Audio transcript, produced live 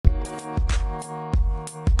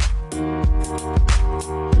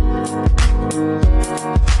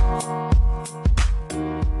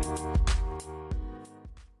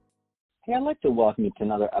I'd like to welcome you to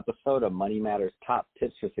another episode of Money Matters Top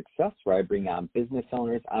Tips for Success, where I bring on business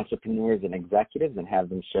owners, entrepreneurs, and executives and have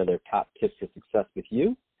them share their top tips for success with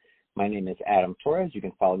you. My name is Adam Torres. You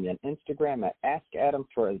can follow me on Instagram at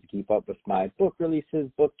AskAdamTorres to keep up with my book releases,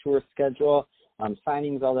 book tour schedule,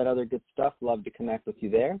 signings, all that other good stuff. Love to connect with you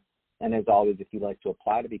there. And as always, if you'd like to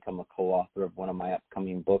apply to become a co-author of one of my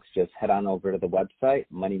upcoming books, just head on over to the website,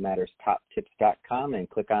 moneymatterstoptips.com, and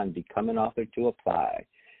click on Become an Author to apply.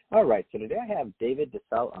 All right, so today I have David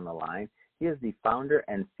DeSelt on the line. He is the founder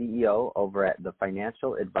and CEO over at the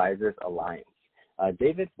Financial Advisors Alliance.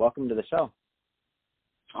 David, welcome to the show.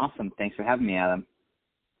 Awesome. Thanks for having me, Adam.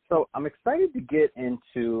 So I'm excited to get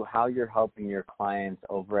into how you're helping your clients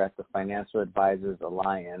over at the Financial Advisors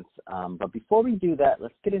Alliance. But before we do that,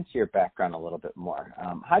 let's get into your background a little bit more.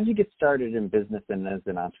 How did you get started in business and as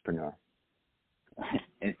an entrepreneur?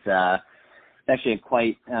 It's actually a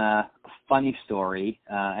quite funny story.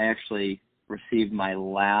 I actually received my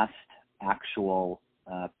last actual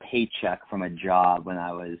paycheck from a job when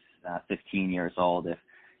I was 15 years old, if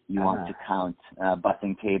you want to count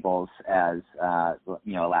bussing tables as, a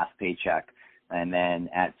last paycheck. And then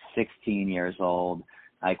at 16 years old,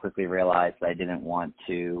 I quickly realized that I didn't want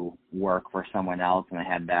to work for someone else, and I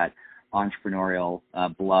had that entrepreneurial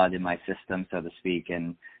blood in my system, so to speak.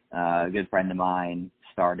 And a good friend of mine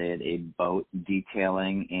started a boat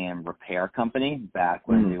detailing and repair company back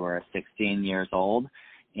when we were 16 years old.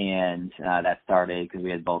 And that started because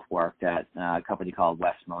we had both worked at a company called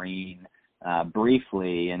West Marine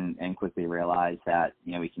briefly, and quickly realized that,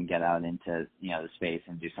 we can get out into, the space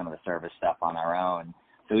and do some of the service stuff on our own.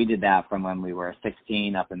 So we did that from when we were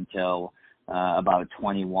 16 up until about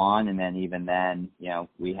 21. And then even then,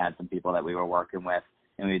 we had some people that we were working with,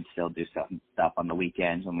 and we'd still do stuff on the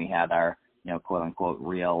weekends when we had our, quote unquote,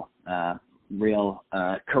 real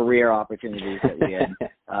career opportunities that we had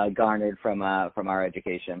garnered from our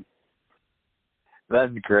education.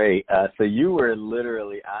 That's great. So you were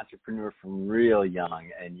literally entrepreneur from real young,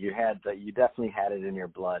 and you definitely had it in your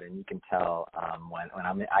blood. And you can tell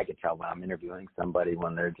I can tell when I'm interviewing somebody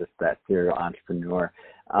when they're just that serial entrepreneur.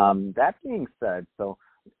 That being said, so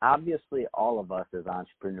obviously all of us as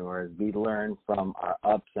entrepreneurs, we learn from our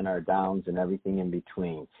ups and our downs and everything in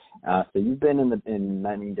between. So you've been in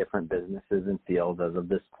many different businesses and fields as of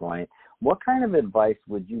this point. What kind of advice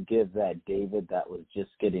would you give that David that was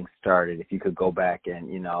just getting started, if you could go back and,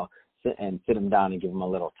 sit him down and give him a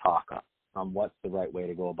little talk on what's the right way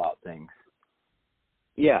to go about things?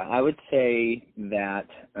 Yeah, I would say that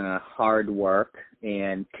hard work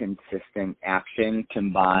and consistent action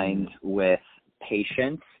combined with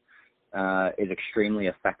patience is extremely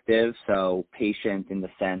effective. So patience in the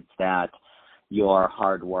sense that your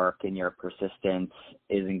hard work and your persistence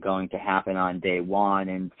isn't going to happen on day one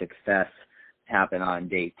and success happen on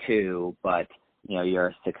day two, but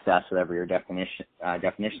your success, whatever your definition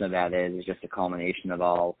of that is just a culmination of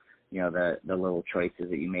all the little choices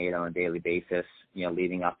that you made on a daily basis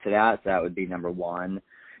leading up to that. So that would be number one.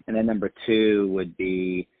 And then number two would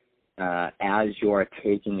be as you're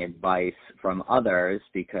taking advice from others,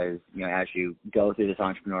 because as you go through this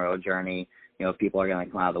entrepreneurial journey, people are going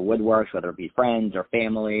to come out of the woodworks, whether it be friends or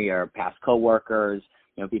family or past coworkers,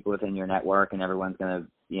 people within your network, and everyone's going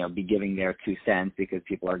to, be giving their 2 cents because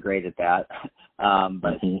people are great at that.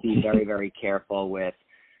 But be very, very careful with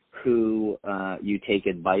who you take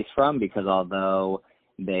advice from, because although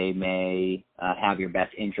they may have your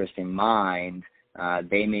best interest in mind,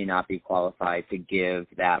 they may not be qualified to give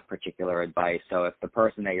that particular advice. So if the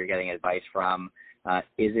person that you're getting advice from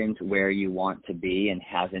isn't where you want to be and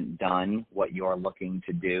hasn't done what you're looking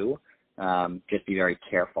to do, just be very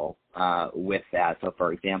careful with that. So,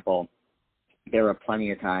 for example, there were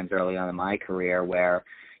plenty of times early on in my career where,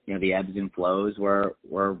 the ebbs and flows were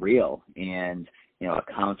real, and,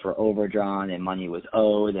 accounts were overdrawn and money was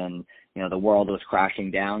owed, and, the world was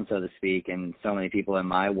crashing down, so to speak. And so many people in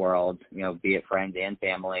my world, be it friends and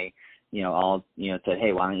family, all, said,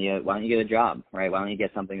 hey, why don't you get a job, right? Why don't you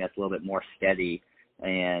get something that's a little bit more steady?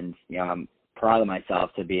 And, I'm proud of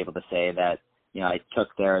myself to be able to say that, I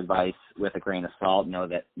took their advice with a grain of salt, knew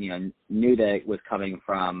that it was coming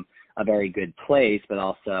from a very good place, but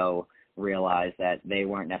also realized that they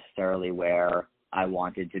weren't necessarily where I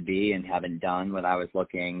wanted to be and haven't done what I was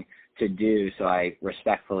looking to do. So I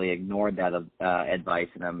respectfully ignored that advice,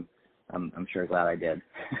 and I'm sure glad I did.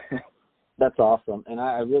 That's awesome, and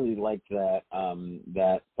I really like that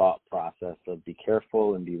that thought process of be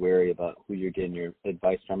careful and be wary about who you're getting your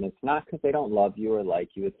advice from. It's not because they don't love you or like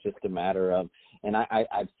you. It's just a matter of, and I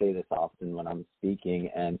say this often when I'm speaking,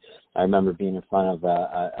 and I remember being in front of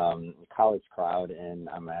a college crowd, and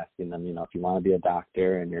I'm asking them, if you want to be a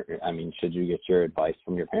doctor, and should you get your advice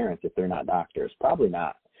from your parents if they're not doctors? Probably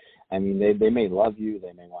not. I mean, they may love you,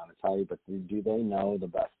 they may want to tell you, but do they know the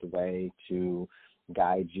best way to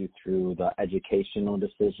guide you through the educational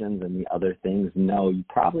decisions and the other things? No, you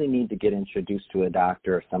probably need to get introduced to a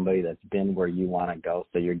doctor or somebody that's been where you want to go,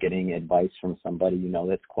 so you're getting advice from somebody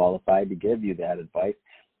that's qualified to give you that advice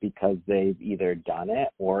because they've either done it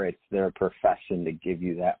or it's their profession to give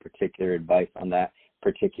you that particular advice on that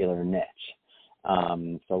particular niche.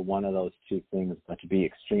 So one of those two things, but to be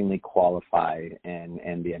extremely qualified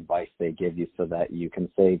and the advice they give you so that you can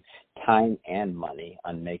save time and money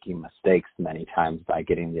on making mistakes many times by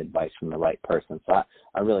getting the advice from the right person. So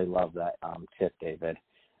I really love that tip, David.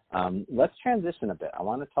 Let's transition a bit. I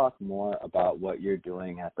want to talk more about what you're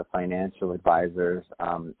doing at the Financial Advisors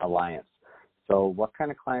Alliance. So what kind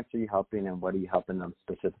of clients are you helping, and what are you helping them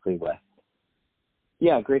specifically with?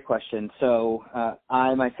 Yeah, great question. So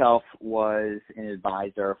I myself was an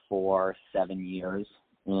advisor for 7 years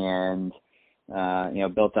and,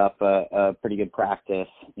 built up a pretty good practice.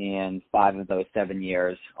 And 5 of those 7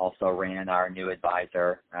 years also ran our new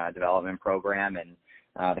advisor development program. And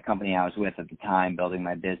the company I was with at the time building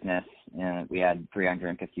my business, we had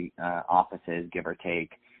 350 offices, give or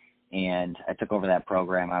take. And I took over that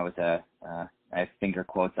program. I was I have finger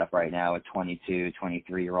quotes up right now, a 22,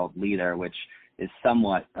 23-year-old leader, which is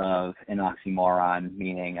somewhat of an oxymoron,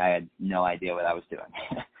 meaning I had no idea what I was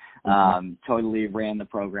doing. Totally ran the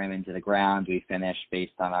program into the ground. We finished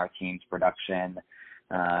based on our team's production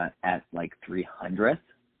at like 300th,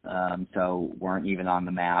 so weren't even on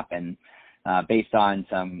the map. And based on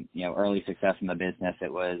some early success in the business,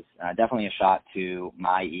 it was definitely a shot to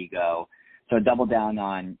my ego. So doubled down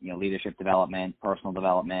on leadership development, personal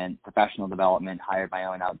development, professional development, hired my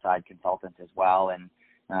own outside consultants as well, and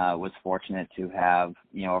was fortunate to have,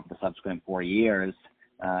 over the subsequent 4 years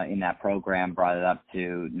in that program, brought it up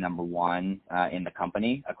to number 1 in the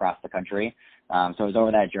company across the country. So it was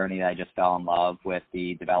over that journey that I just fell in love with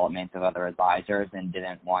the development of other advisors and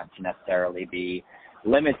didn't want to necessarily be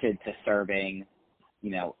limited to serving,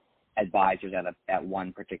 advisors at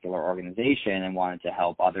one particular organization, and wanted to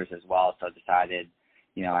help others as well. So decided,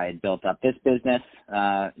 I had built up this business,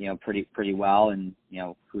 pretty well, and,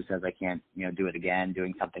 who says I can't, do it again,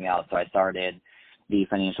 doing something else. So I started the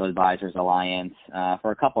Financial Advisors Alliance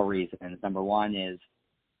for a couple of reasons. Number one is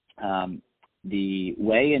the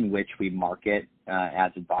way in which we market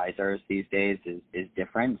as advisors these days is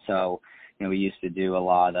different. So, we used to do a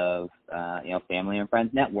lot of, family and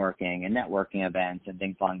friends networking and networking events and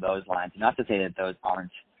things along those lines. Not to say that those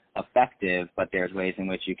aren't effective, but there's ways in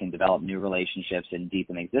which you can develop new relationships and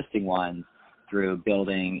deepen existing ones through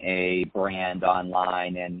building a brand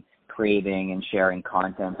online and creating and sharing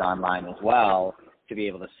content online as well to be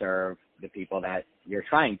able to serve the people that you're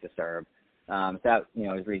trying to serve. So that,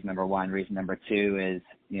 is reason number one. Reason number two is,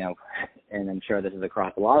 and I'm sure this is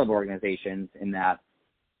across a lot of organizations, in that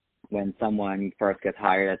when someone first gets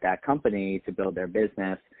hired at that company to build their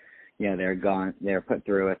business, they're put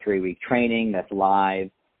through a 3-week training that's live.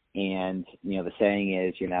 And, the saying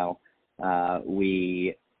is,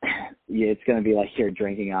 it's going to be like you're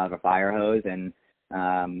drinking out of a fire hose, and,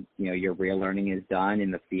 your real learning is done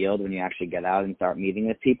in the field when you actually get out and start meeting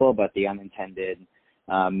with people. But the unintended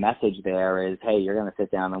message there is, hey, you're going to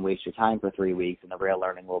sit down and waste your time for 3 weeks, and the real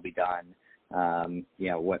learning will be done,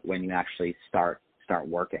 when you actually start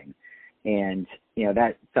working. And,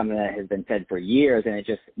 that's something that has been said for years, and it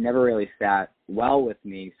just never really sat well with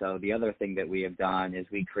me. So the other thing that we have done is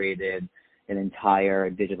we created an entire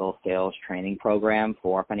digital sales training program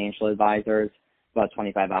for financial advisors, about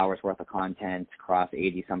 25 hours worth of content across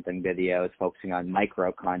 80-something videos, focusing on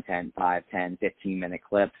micro content, 5, 10, 15-minute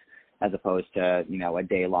clips, as opposed to, a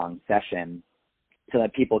day-long session, so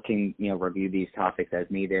that people can, review these topics as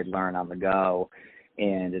needed, learn on the go.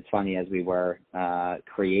 And it's funny, as we were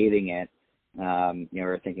creating it, we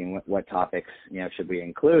were thinking what topics, should we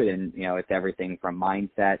include? And, it's everything from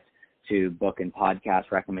mindset to book and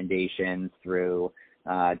podcast recommendations through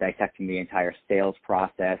dissecting the entire sales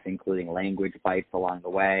process, including language bites along the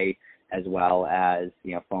way, as well as,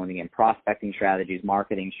 phoning and prospecting strategies,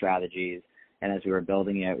 marketing strategies. And as we were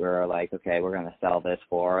building it, we were like, okay, we're going to sell this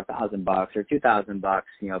for $1,000 or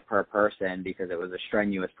 $2,000, per person, because it was a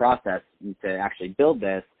strenuous process to actually build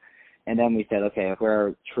this. And then we said, okay, if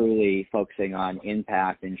we're truly focusing on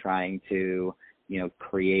impact and trying to,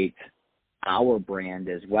 create our brand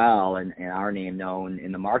as well and our name known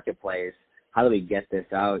in the marketplace, how do we get this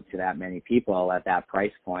out to that many people at that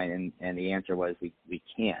price point? And the answer was we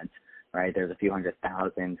can't, right? There's a few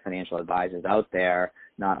 100,000 financial advisors out there,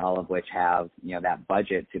 not all of which have, that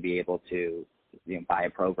budget to be able to, buy a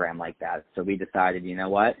program like that. So we decided, you know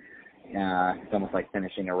what, it's almost like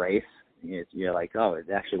finishing a race. You're like, oh, it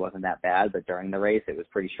actually wasn't that bad, but during the race, it was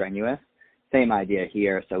pretty strenuous. Same idea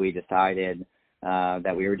here. So we decided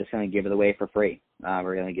that we were just going to give it away for free.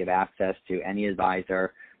 We're going to give access to any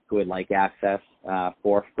advisor who would like access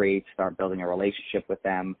for free to start building a relationship with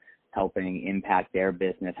them, helping impact their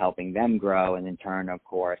business, helping them grow, and in turn, of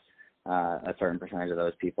course, a certain percentage of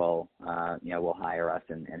those people, will hire us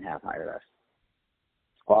and have hired us.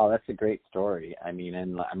 Wow, that's a great story.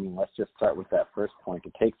 Let's just start with that first point.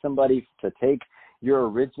 To take your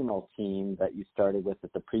original team that you started with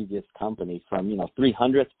at the previous company from,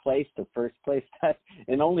 300th place to first place,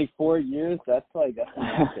 in only 4 years, that's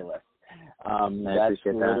miraculous. That's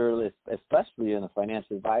literally, especially in the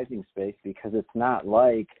financial advising space, because it's not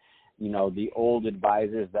like, the old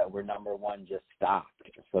advisors that were number one just stopped.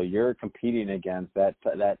 So you're competing against that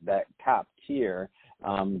top tier.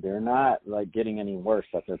 They're not getting any worse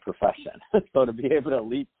at their profession. So to be able to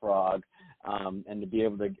leapfrog and to be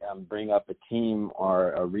able to bring up a team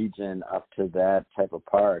or a region up to that type of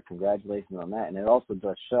par, congratulations on that. And it also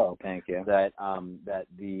does show, thank you, that a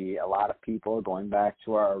lot of people, going back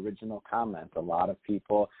to our original comments, a lot of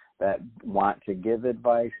people that want to give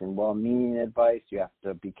advice and well-meaning advice, you have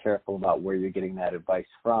to be careful about where you're getting that advice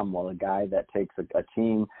from. Well, a guy that takes a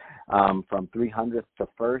team from 300th to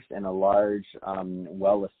first in a large,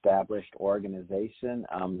 well-established organization,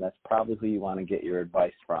 that's probably who you want to get your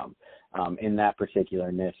advice from in that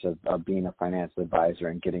particular niche of being a financial advisor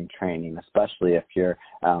and getting training, especially if you're,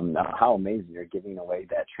 how amazing you're giving away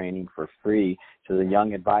that training for free to the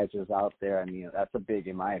young advisors out there. In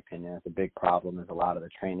my opinion, that's a big problem, is a lot of the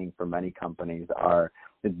training for many companies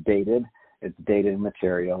it's dated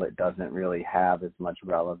material. It doesn't really have as much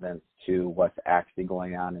relevance to what's actually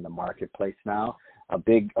going on in the marketplace now. A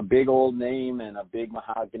big old name and a big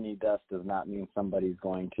mahogany desk does not mean somebody's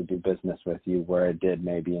going to do business with you where it did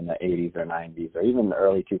maybe in the 80s or 90s or even the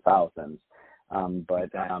early 2000s.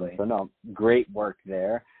 Exactly. So no, great work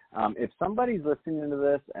there. If somebody's listening to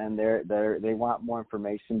this and they want more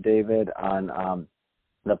information, David, on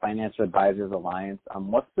the Financial Advisors Alliance,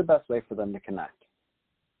 what's the best way for them to connect?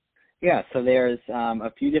 Yeah, so there's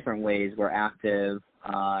a few different ways. We're active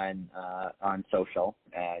on social,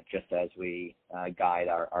 just as we guide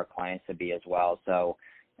our clients to be as well. So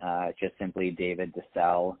just simply David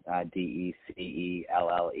Decelle,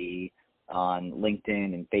 DECELLE, on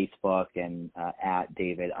LinkedIn and Facebook, and at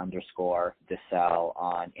David_Decelle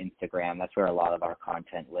on Instagram. That's where a lot of our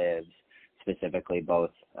content lives, specifically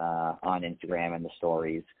both on Instagram and the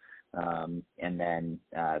stories. And then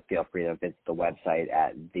feel free to visit the website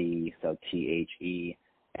at TheFAA.co,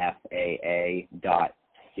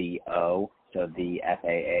 so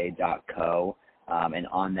TheFAA.co. And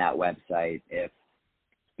on that website, if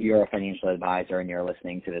you're a financial advisor and you're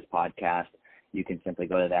listening to this podcast, you can simply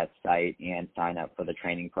go to that site and sign up for the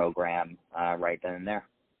training program right then and there.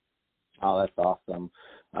 Oh, that's awesome.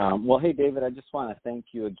 Well, hey, David, I just want to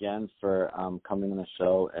thank you again for coming on the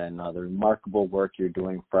show and the remarkable work you're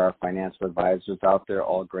doing for our financial advisors out there.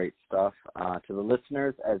 All great stuff. To the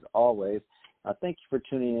listeners, as always, thank you for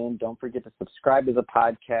tuning in. Don't forget to subscribe to the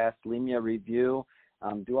podcast, leave me a review,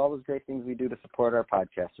 do all those great things we do to support our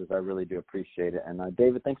podcasters. I really do appreciate it. And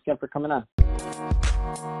David, thanks again for coming on.